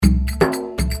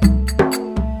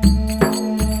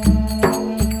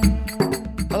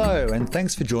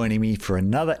Thanks for joining me for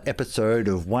another episode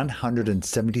of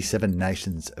 177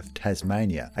 Nations of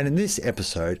Tasmania. And in this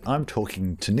episode, I'm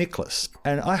talking to Nicholas.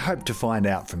 And I hope to find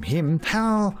out from him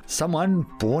how someone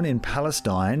born in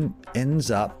Palestine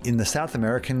ends up in the South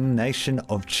American nation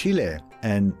of Chile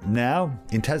and now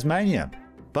in Tasmania.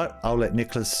 But I'll let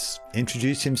Nicholas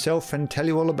introduce himself and tell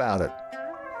you all about it.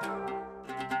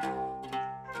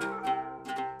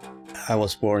 I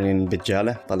was born in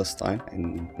Bijale, Palestine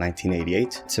in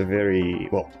 1988. It's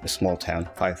a small town,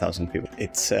 5,000 people.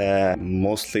 It's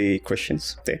mostly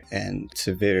Christians there, and it's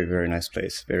a very, very nice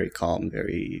place, very calm,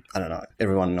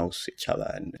 everyone knows each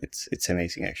other, and it's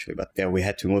amazing actually. But yeah, we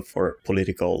had to move for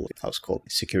political,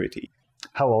 security.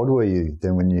 How old were you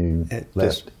then when you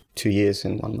left? 2 years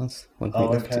and 1 month when we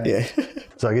left. Okay. Yeah.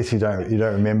 So I guess you don't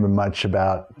remember much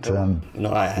about.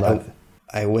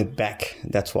 I went back.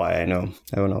 That's why I don't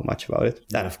know much about it.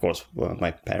 And of course,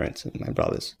 my parents and my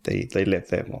brothers, they lived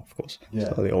there more, of course.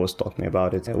 Yeah. So they always talk to me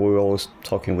about it. We were always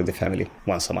talking with the family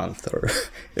once a month or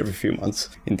every few months.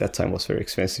 In that time, it was very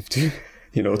expensive to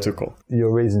call.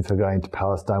 Your reason for going to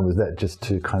Palestine, was that just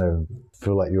to kind of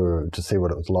feel like to see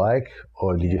what it was like,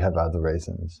 or did you have other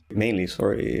reasons? Mainly,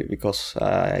 because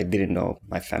I didn't know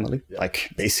my family.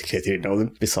 Basically, I didn't know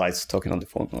them, besides talking on the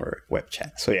phone or web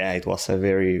chat. So yeah, it was a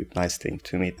very nice thing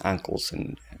to meet uncles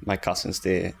and my cousins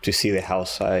there, to see the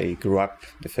house I grew up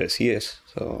the first years.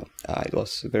 So it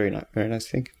was a very nice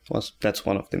thing. That's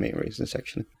one of the main reasons,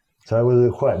 actually. So was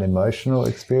it quite an emotional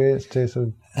experience to sort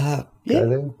of go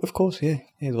there? Of course, yeah.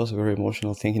 It was a very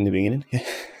emotional thing in the beginning, yeah.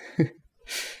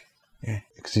 Yeah.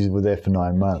 Because you were there for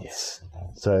 9 months. Yes.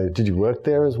 So did you work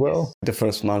there as well? Yes. The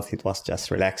first month it was just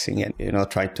relaxing and,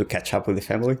 trying to catch up with the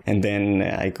family. And then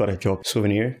I got a job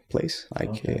souvenir place. Where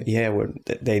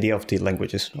the idea of the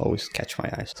languages always catch my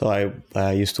eyes. So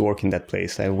I used to work in that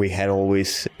place. We had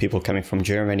always people coming from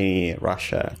Germany,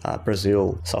 Russia,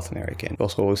 Brazil, South America. And it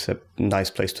was always a nice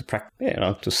place to practice,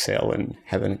 to sell and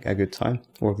have a good time.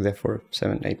 Worked there for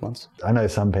 7-8 months. I know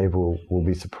some people will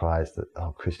be surprised that,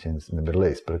 Christians in the Middle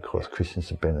East, but of course Christians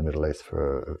have been in the Middle East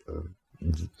for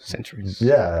centuries.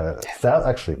 Yeah,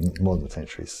 actually more than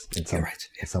centuries in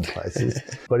some places.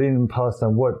 But in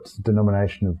Palestine, what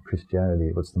denomination of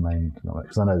Christianity? What's the main denomination?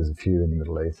 Because I know there's a few in the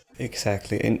Middle East.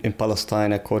 Exactly. In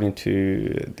Palestine, according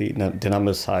to the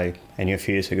numbers I knew a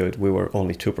few years ago, we were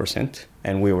only 2%,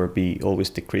 and we were always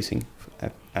decreasing,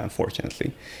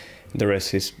 unfortunately. The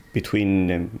rest is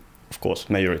between, of course,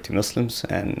 majority Muslims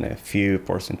and a few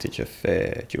percentage of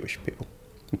Jewish people,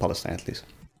 in Palestine at least.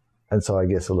 And so I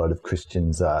guess a lot of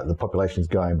Christians, the population is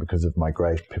going because of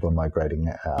migration, people migrating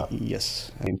out.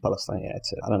 Yes. In Palestine,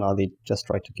 they just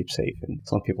try to keep safe. And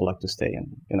some people like to stay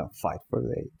and, fight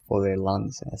for their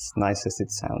lands. As nice as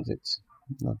it sounds, it's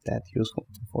not that useful,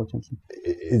 unfortunately.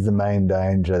 Is the main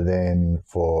danger then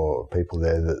for people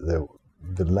there that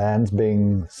the land's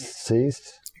being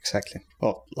seized? Exactly.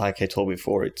 Well, like I told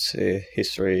before, it's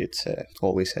history. It's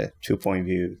always a two-point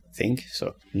view thing.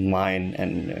 So mine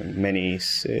and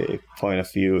many's point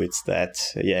of view, it's that,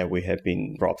 we have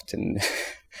been robbed, and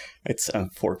it's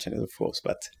unfortunate, of course.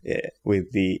 But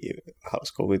with the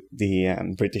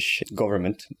British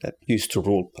government that used to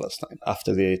rule Palestine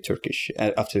after the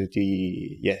after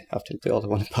the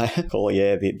Ottoman Empire,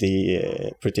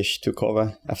 the British took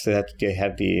over. After that, they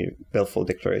had the Balfour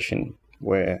Declaration,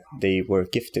 where they were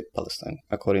gifted Palestine.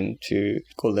 According to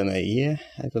Golda Meir,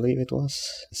 I believe it was,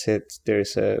 said there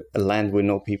is a land with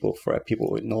no people for a people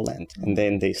with no land. And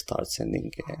then they start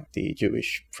sending the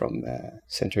Jewish from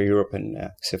Central Europe and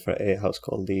a house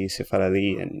called the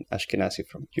Sephardi and Ashkenazi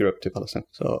from Europe to Palestine.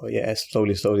 So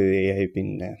slowly they have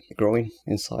been growing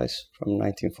in size from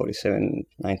 1947,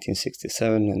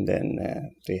 1967, and then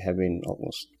they have been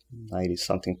almost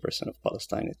 90-something% of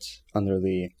Palestine. It's under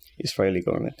the Israeli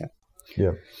government now.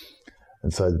 Yeah.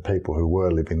 And so the people who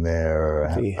were living there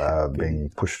are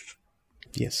being pushed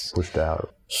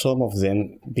out. Some of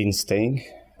them been staying.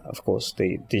 Of course,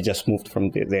 they just moved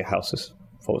from their houses,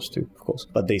 forced to, of course,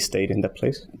 but they stayed in that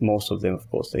place. Most of them, of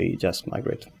course, they just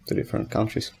migrate to different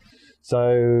countries.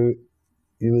 So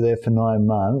you were there for 9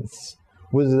 months.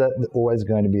 Was that always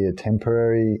going to be a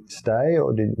temporary stay,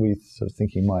 or did we sort of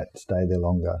think you might stay there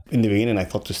longer? In the beginning, I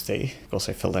thought to stay because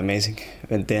I felt amazing.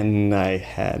 And then I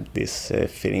had this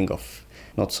feeling of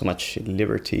not so much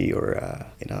liberty or,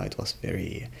 it was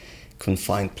very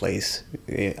confined place,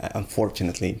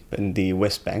 unfortunately, in the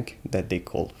West Bank, that they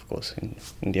call, of course,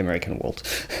 in the American world.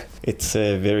 It's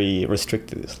very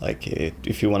restricted. It's like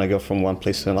if you want to go from one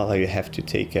place to another, you have to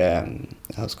take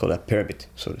how it's called a permit,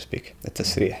 so to speak, a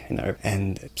tasrih in Arabic.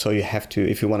 And so you have to,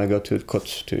 if you want to go to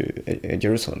Quds, to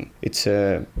Jerusalem, it's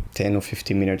a 10 or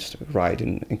 15 minutes ride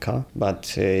in car.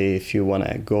 But if you want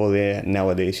to go there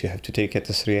nowadays, you have to take a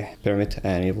tasrih permit,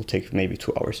 and it will take maybe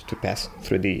 2 hours to pass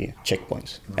through the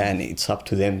checkpoints. And it's up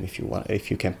to them if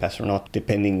you can pass or not,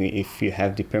 depending if you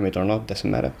have the permit or not,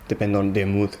 doesn't matter, depend on their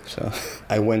mood. So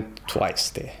I went twice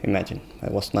there. Imagine, I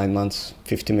was 9 months,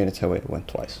 50 minutes away, went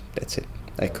twice, that's it.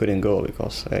 I couldn't go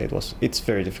because it's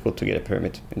very difficult to get a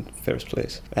permit in the first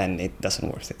place, and it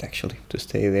doesn't worth it actually to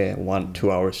stay there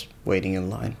 1-2 hours waiting in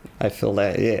line. I feel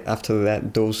that after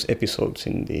that, those episodes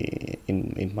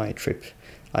in my trip,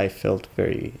 I felt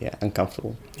very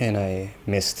uncomfortable, and I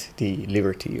missed the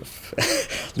liberty of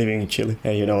living in Chile.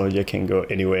 And you can go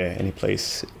anywhere, any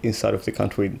place inside of the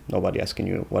country, nobody asking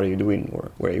you what are you doing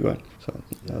or where are you going. So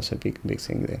that was a big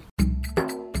thing there.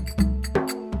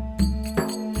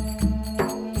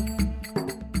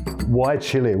 Why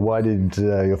Chile? Why did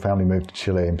your family move to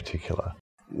Chile in particular?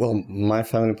 Well, my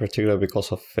family in particular,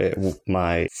 because of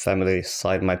my family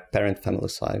side, my parent family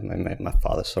side, my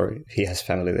father, he has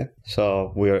family there.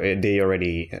 So they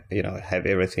already, have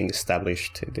everything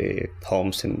established, the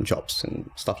homes and jobs and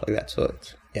stuff like that. So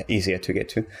it's easier to get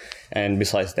to. And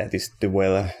besides that is the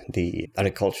weather, the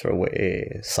agricultural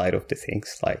side of the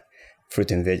things, like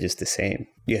fruit and veg is the same.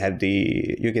 You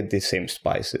get the same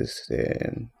spices.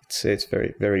 It's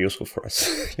very, very useful for us,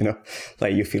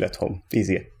 like you feel at home,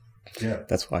 easier. Yeah,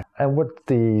 that's why. And what's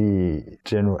the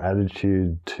general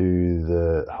attitude to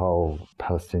the whole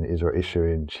Palestine-Israel issue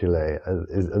in Chile?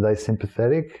 Are they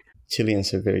sympathetic?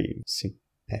 Chileans are very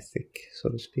sympathetic, so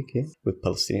to speak, with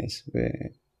Palestinians,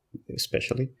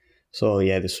 especially. So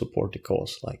they support the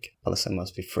cause, like Palestine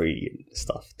must be free and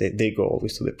stuff. They go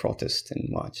always to the protests and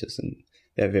marches, and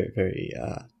they're very, very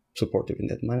supportive in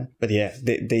that manner. But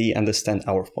they understand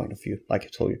our point of view, like I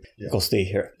told you, because they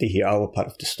hear our part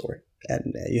of the story.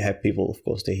 And you have people, of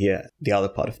course, they hear the other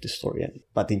part of the story.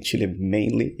 But in Chile,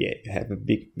 mainly, you have a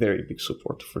very big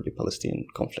support for the Palestinian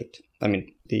conflict. I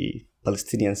mean, the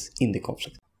Palestinians in the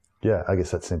conflict. Yeah, I guess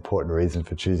that's an important reason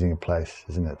for choosing a place,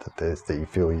 isn't it? That you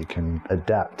feel you can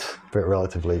adapt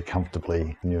relatively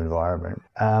comfortably in your environment.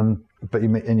 But you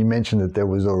mentioned that there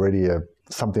was already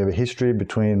something of a history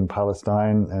between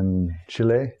Palestine and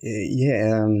Chile.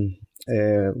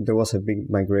 There was a big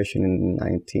migration in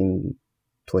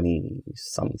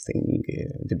 1920-something,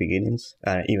 the beginnings,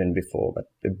 even before, but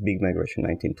a big migration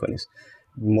in 1920s.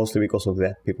 Mostly because of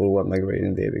that, people were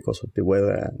migrating there because of the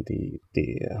weather and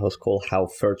how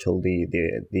fertile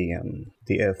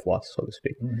the earth was, so to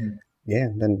speak. Mm-hmm. Yeah,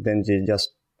 then you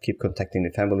just keep contacting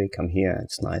the family, come here,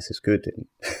 it's nice, it's good, and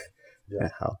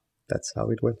that's how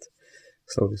it went,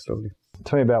 slowly.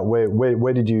 Tell me about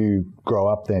where did you grow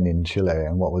up then in Chile,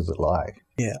 and what was it like?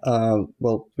 Yeah,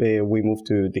 we moved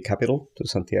to the capital, to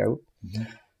Santiago. Mm-hmm.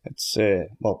 It's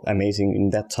amazing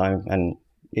in that time, and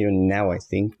even now I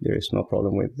think there is no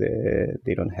problem with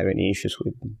they don't have any issues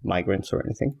with migrants or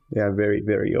anything. They are very,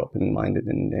 very open-minded,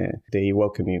 and they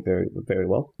welcome you very, very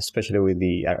well, especially with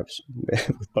the Arabs.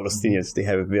 With Palestinians, they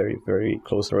have a very, very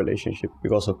close relationship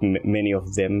because of many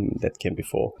of them that came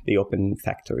before. They open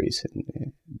factories, and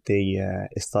they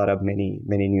start up many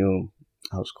new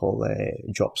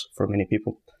jobs for many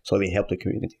people. So they help the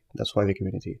community. That's why the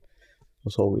community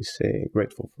was always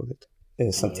grateful for it.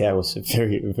 Santiago is a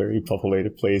very, very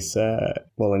populated place.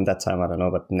 In that time, I don't know,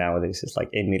 but nowadays it's like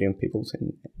 8 million people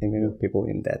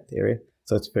in that area.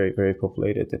 So it's very, very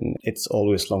populated, and it's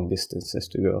always long distances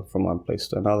to go from one place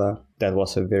to another. That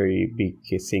was a very big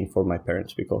thing for my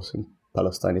parents, because in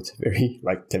Palestine it's a very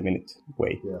 10-minute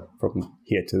way from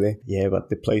here to there. Yeah, but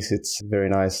the place, it's very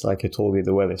nice. Like I told you,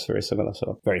 the weather is very similar.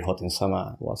 So very hot in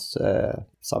summer was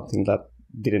something that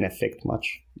didn't affect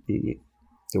much the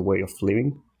way of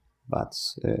living. But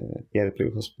the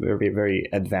place was very, very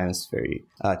advanced.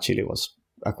 Chile was,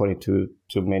 according to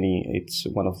many, it's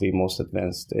one of the most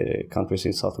advanced countries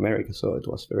in South America. So it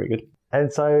was very good.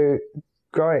 And so,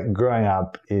 growing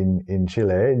up in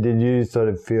Chile, did you sort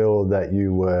of feel that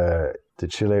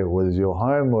Chile was your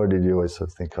home, or did you always sort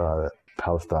of think,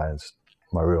 Palestine is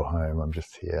my real home, I'm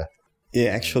just here? Yeah,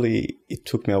 actually, it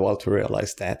took me a while to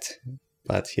realize that.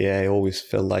 But I always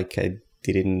felt like I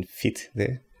didn't fit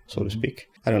there, so to speak.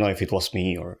 I don't know if it was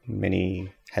me or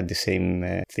many had the same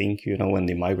thing, when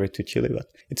they migrate to Chile, but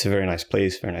it's a very nice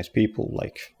place, very nice people,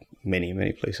 like many,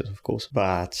 many places, of course.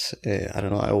 But I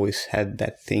don't know, I always had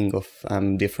that thing of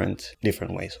different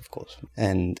ways, of course.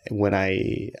 And when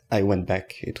I went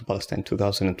back to Palestine in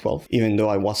 2012, even though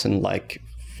I wasn't like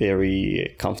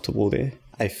very comfortable there,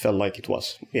 I felt like it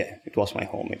was my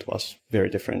home. It was very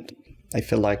different. I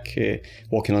felt like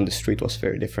walking on the street was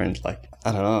very different. Like,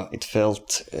 I don't know, it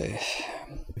felt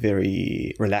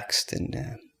very relaxed, and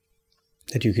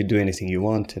that you could do anything you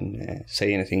want and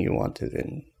say anything you wanted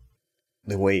in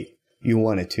the way you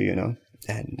wanted to,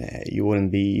 and you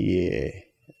wouldn't be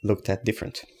looked at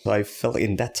different. So I felt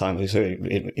in that time, so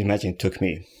imagine it took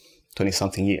me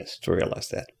 20-something years to realize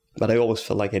that. But I always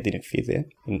felt like I didn't fit there,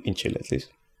 in Chile at least.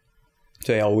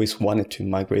 So I always wanted to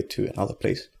migrate to another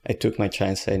place. I took my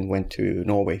chance and went to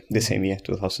Norway the same year,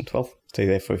 2012. Stayed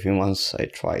there for a few months. I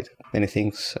tried many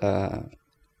things.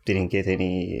 Didn't get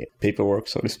any paperwork,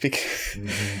 so to speak.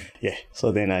 Mm-hmm. Yeah.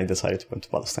 So then I decided to go to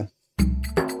Palestine.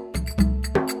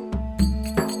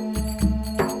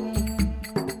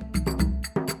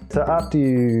 So after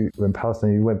you were in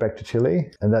Palestine, you went back to Chile,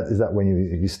 and is that when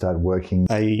you started working?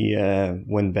 I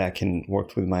went back and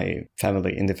worked with my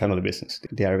family in the family business,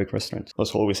 the Arabic restaurant. It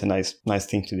was always a nice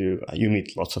thing to do. You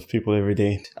meet lots of people every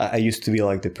day. I used to be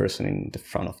like the person in the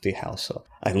front of the house, so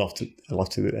I love to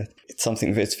do that. It's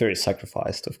something that's very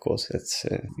sacrificed, of course. It's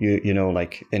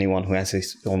like anyone who has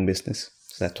his own business,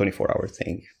 it's that 24-hour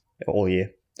thing all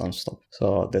year. Non-stop.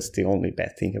 So that's the only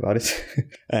bad thing about it.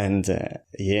 And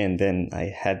and then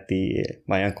I had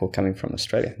my uncle coming from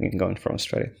Australia, going from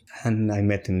Australia, and I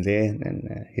met him there,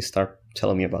 and he started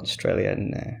telling me about Australia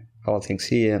and how things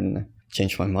here, and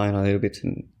changed my mind a little bit.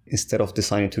 And instead of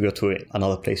deciding to go to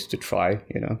another place to try,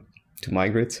 to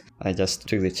migrate, I just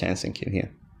took the chance and came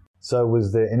here. So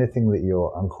was there anything that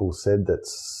your uncle said that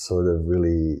sort of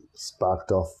really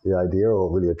sparked off the idea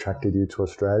or really attracted you to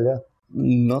Australia?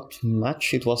 Not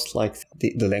much. It was like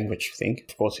the language thing.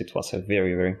 Of course, it was a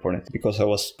very, very important, because I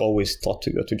was always taught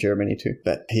to go to Germany too.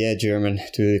 But German,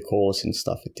 to do the course and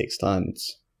stuff, it takes time.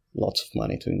 It's lots of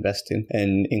money to invest in.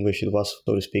 And English, it was,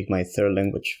 so to speak, my third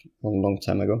language a long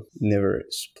time ago. Never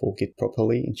spoke it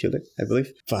properly in Chile, I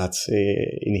believe. But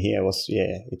in here,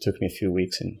 it took me a few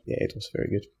weeks, and it was very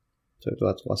good. So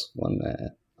that was one,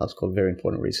 that's called very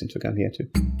important reason to come here too.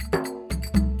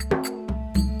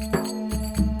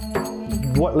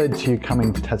 What led to you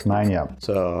coming to Tasmania?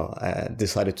 So I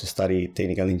decided to study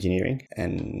technical engineering,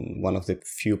 and one of the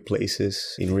few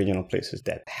places, in regional places,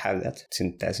 that have that, it's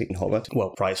in Tassie, in Hobart.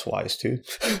 Well, price-wise too.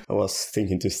 I was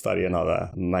thinking to study another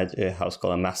house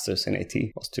called a Master's in IT.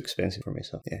 It was too expensive for me,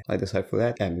 so I decided for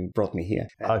that, and it brought me here.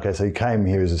 Okay, so you came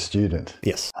here as a student?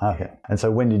 Yes. Okay, and so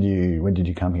when did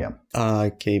you come here?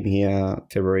 I came here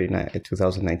February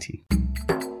 2019.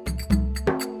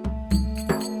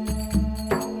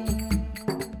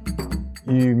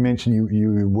 You mentioned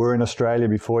you were in Australia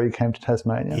before you came to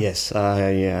Tasmania? Yes,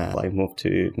 I moved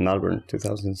to Melbourne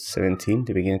 2017,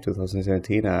 the beginning of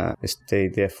 2017. I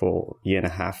stayed there for a year and a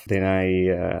half. Then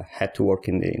I had to work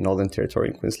in the Northern Territory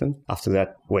in Queensland. After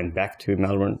that, went back to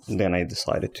Melbourne. Then I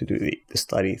decided to do the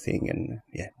study thing, and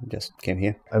just came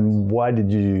here. And why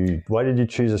did you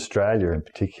choose Australia in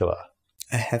particular?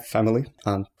 I have family,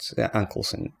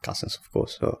 uncles and cousins, of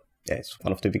course, so it's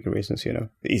one of the big reasons,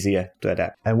 easier to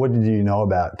adapt. And what did you know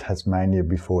about Tasmania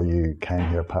before you came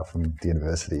here, apart from the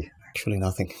university? Actually,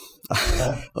 nothing.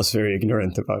 I was very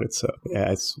ignorant about it. So,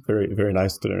 it's very, very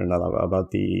nice to learn about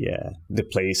the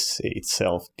place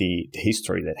itself, the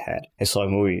history that had. I saw a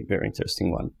movie, very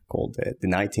interesting one, called The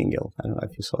Nightingale. I don't know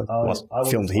if you saw it. It was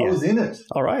filmed here. I was in it.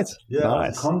 All right. Yeah,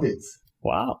 nice. Convicts.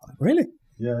 Wow. Really?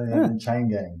 Yeah. Chain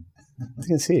gang. I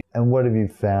can see. And what have you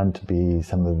found to be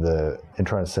some of in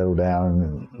trying to settle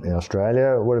down in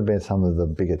Australia? What have been some of the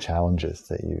bigger challenges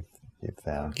that you've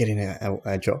found? Getting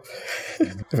a job,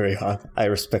 very hard. I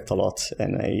respect a lot,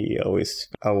 and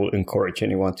I will encourage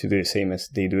anyone to do the same as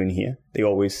they do in here. They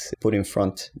always put in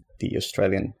front the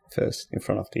Australian first, in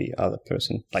front of the other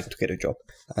person, like to get a job,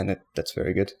 and that's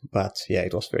very good. But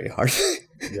it was very hard.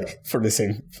 for the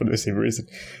same reason.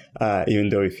 Even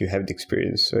though if you have the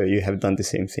experience, you have done the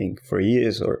same thing for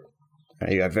years, or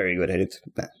you are very good at it,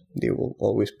 they will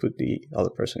always put the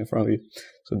other person in front of you.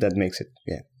 So that makes it,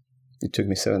 it took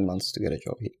me 7 months to get a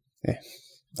job here. Yeah,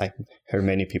 I heard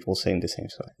many people saying the same.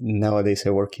 So nowadays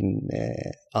I work in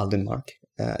Aldenmark,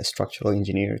 structural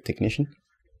engineer technician.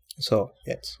 So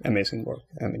it's amazing work.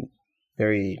 I mean,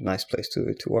 very nice place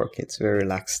to work. It's very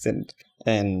relaxed,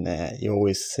 and you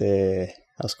always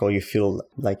you feel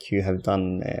like you have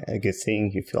done a good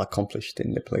thing. You feel accomplished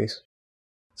in the place.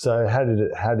 So how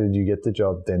did you get the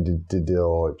job then? Did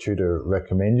your tutor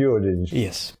recommend you, or did you?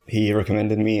 Yes, he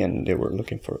recommended me, and they were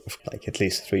looking for like at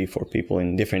least 3-4 people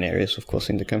in different areas, of course,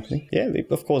 in the company. Yeah,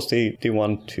 they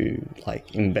want to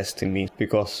like invest in me,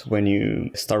 because when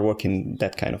you start working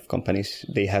that kind of companies,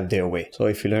 they have their way. So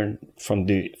if you learn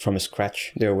from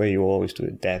scratch their way, you always do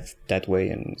it that way,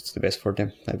 and it's the best for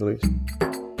them, I believe.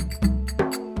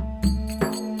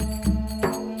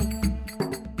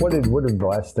 What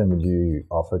advice then would you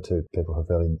offer to people who are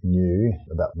fairly new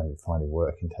about maybe finding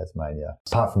work in Tasmania,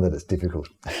 apart from that it's difficult?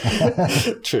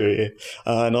 True,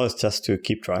 yeah. No, it's just to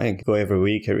keep trying. Go every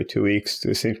week, every 2 weeks to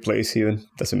the same place even.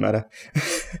 Doesn't matter.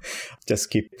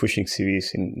 Just keep pushing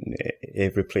CVs in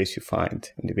every place you find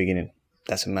in the beginning.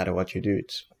 Doesn't matter what you do.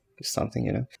 It's something,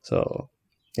 you know. So,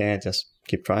 yeah, just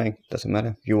keep trying. Doesn't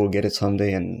matter. You will get it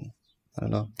someday, and I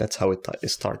don't know. That's how it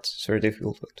starts. It's very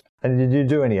difficult, but... And did you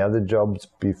do any other jobs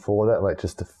before that, like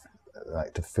just to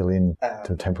fill in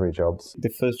to temporary jobs?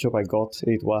 The first job I got,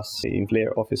 it was in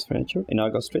Blair Office Furniture in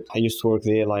Argyle Street. I used to work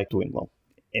there like doing, well,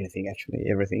 anything actually,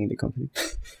 everything in the company.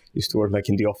 Used to work like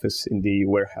in the office, in the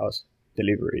warehouse,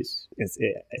 deliveries,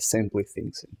 assembly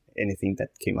things, anything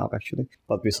that came up actually.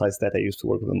 But besides that, I used to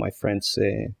work with my friends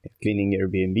cleaning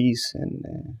Airbnbs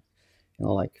and,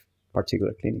 like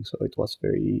particular cleaning. So it was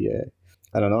very...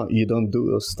 I don't know, you don't do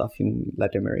those stuff in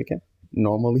Latin America.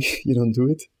 Normally, you don't do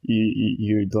it.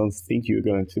 You don't think you're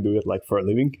going to do it like for a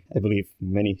living. I believe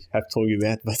many have told you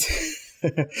that, but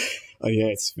yeah,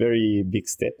 it's very big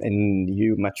step, and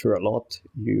you mature a lot.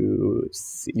 You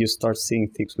start seeing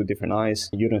things with different eyes.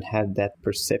 You don't have that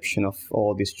perception of,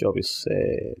 oh, this job is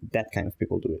that kind of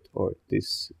people do it, or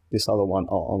this other one,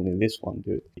 or only this one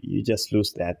do it. You just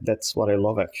lose that. That's what I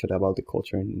love actually about the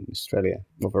culture in Australia.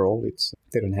 Overall,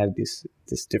 they don't have this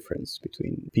difference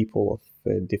between people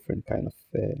of different kind of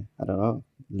I don't know,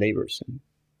 labors, and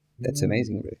that's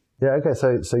amazing, really. Yeah. Okay.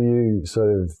 So you sort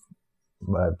of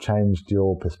changed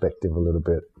your perspective a little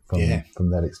bit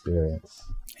from that experience.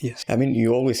 Yes. I mean,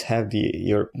 you always have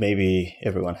maybe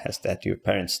everyone has that, your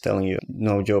parents telling you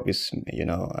no job is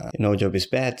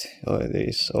bad, or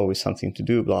there's always something to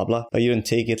do, blah, blah. But you don't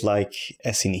take it like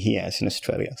as in here, as in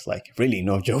Australia. It's like, really,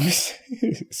 no job is,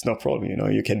 it's no problem,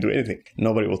 you can do anything.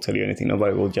 Nobody will tell you anything.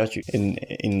 Nobody will judge you.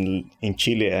 In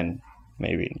Chile and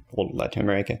maybe in all Latin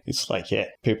America, it's like, yeah,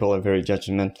 people are very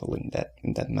judgmental in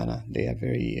that manner. They are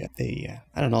very,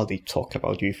 I don't know, they talk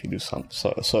about you if you do some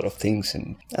sort of things,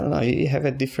 and I don't know, you have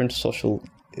a different social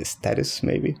status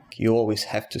maybe. You always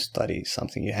have to study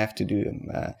something. You have to do,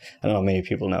 I don't know, many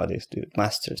people nowadays do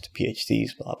masters,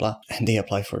 PhDs, blah, blah, and they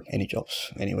apply for any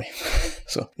jobs anyway.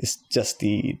 So it's just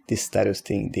the status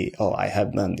thing, I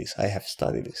have done this, I have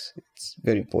studied this. It's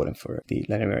very important for the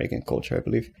Latin American culture, I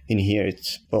believe. In here,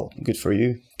 it's, well, good for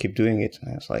you, keep doing it.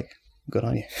 And I was like, good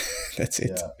on you. That's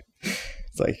it. Yeah.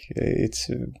 It's like,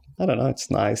 I don't know,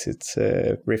 it's nice, it's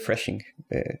refreshing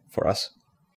for us.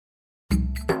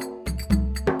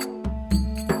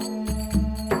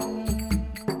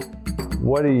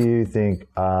 What do you think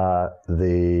are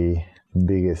the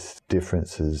biggest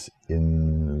differences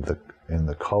in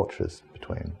the cultures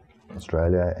between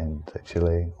Australia and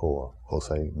Chile, or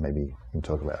also maybe you can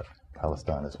talk about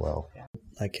Palestine as well?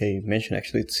 Like I mentioned,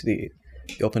 actually, it's the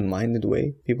open-minded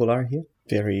way people are here.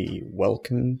 Very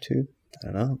welcoming too. I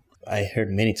don't know. I heard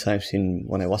many times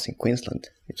when I was in Queensland,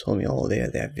 they told me, oh,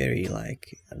 they're very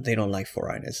they don't like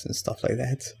foreigners and stuff like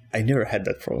that. I never had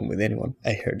that problem with anyone.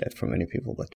 I heard that from many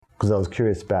people, but... Because I was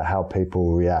curious about how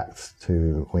people react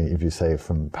to if you say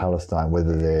from Palestine,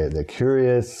 whether they're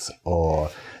curious or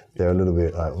they're a little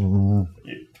bit like,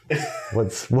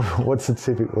 what's the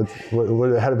typical?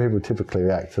 How do people typically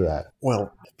react to that?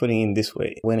 Well, putting it this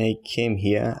way, when I came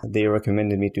here, they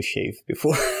recommended me to shave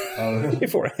before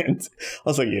beforehand. I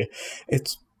was like, yeah,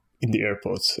 it's in the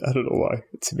airports. I don't know why.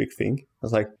 It's a big thing. I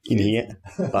was like, in here.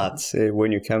 But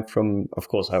when you come from, of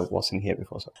course, I wasn't here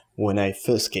before. So when I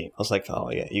first came, I was like, oh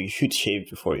yeah, you should shave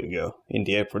before you go. In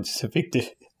the airport, it's a big deal.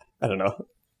 I don't know.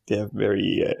 They're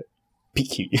very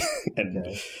picky. And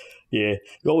yeah,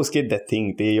 you always get that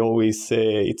thing. They always,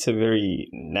 it's a very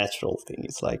natural thing.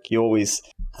 It's like you always,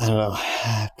 I don't know,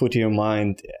 put in your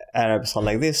mind, Arabs are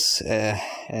like this.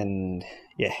 And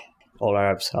yeah. All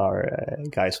Arabs are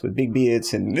guys with big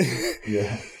beards, and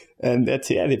and that's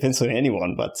depends on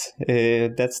anyone. But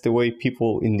that's the way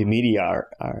people in the media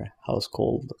are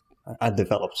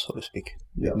developed, so to speak.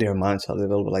 Yeah. Their minds are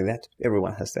developed like that.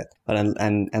 Everyone has that. But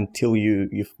and until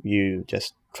you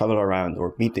just travel around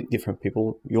or meet different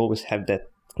people, you always have that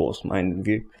close-minded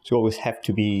view. So you always have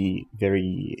to be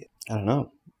very, I don't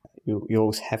know. You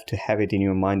always have to have it in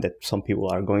your mind that some people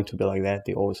are going to be like that.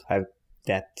 They always have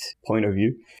that point of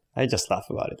view. I just laugh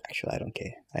about it, actually. I don't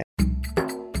care.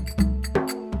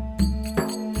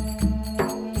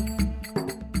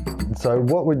 So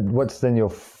what's then your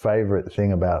favourite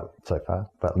thing about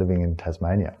living in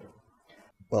Tasmania?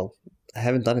 Well, I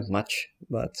haven't done it much,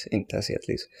 but in Tassie at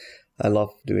least. I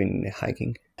love doing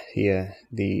hiking here,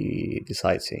 the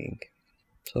sightseeing.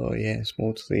 So yeah, it's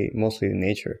mostly the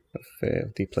nature of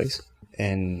the place,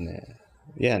 and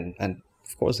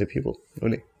of course the people.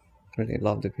 Really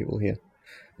love the people here.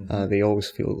 Mm-hmm.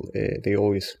 They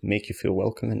always make you feel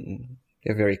welcome, and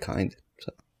they're very kind.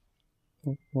 So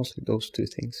mostly those two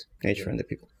things: nature and the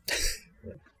people.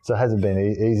 So has it been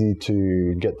easy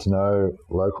to get to know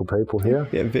local people here?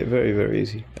 Yeah, very, very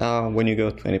easy. When you go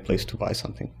to any place to buy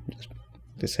something,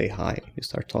 they say hi, you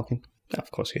start talking. Of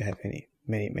course, you have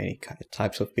many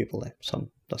types of people. That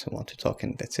some doesn't want to talk,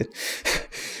 and that's it.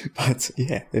 But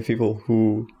yeah, the people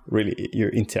who really you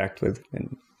interact with,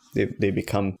 and they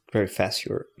become very fast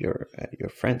your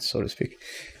friends, so to speak.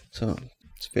 So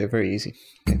it's very, very easy.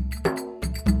 Yeah.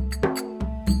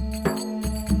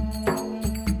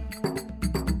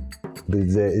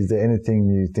 Is there anything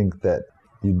you think that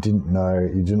you didn't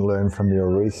learn from your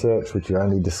research, which you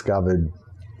only discovered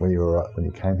when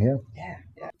you came here? Yeah.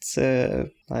 It's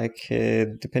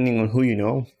depending on who you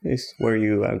know is where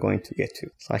you are going to get to.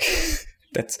 It's like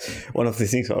that's one of the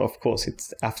things. Of course,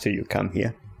 it's after you come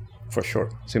here, for sure.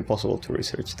 It's impossible to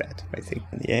research that, I think.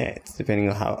 And yeah, it's depending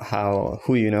on how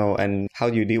who you know and how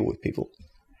do you deal with people.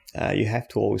 You have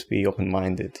to always be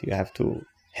open-minded. You have to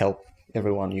help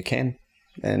everyone you can.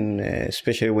 And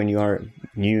especially when you are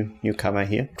newcomer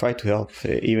here, try to help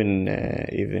even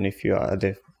if you are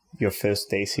your first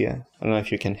days here. I don't know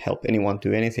if you can help anyone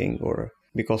do anything, or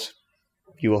because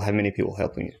you will have many people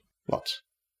helping you, lots.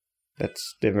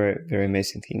 That's the very, very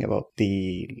amazing thing about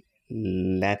the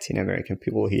Latin American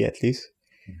people here, at least.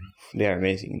 Mm-hmm. They are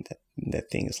amazing in that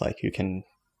thing. It's like you can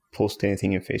post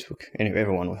anything in Facebook and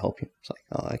everyone will help you. It's like,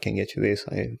 oh, I can get you this,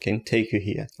 I can take you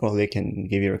here, or they can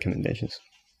give you recommendations.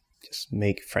 Just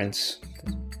make friends.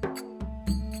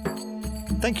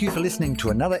 Thank you for listening to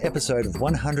another episode of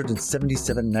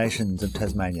 177 Nations of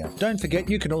Tasmania. Don't forget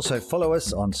you can also follow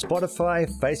us on Spotify,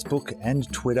 Facebook and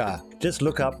Twitter. Just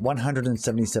look up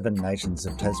 177 Nations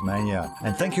of Tasmania.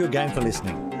 And thank you again for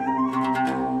listening.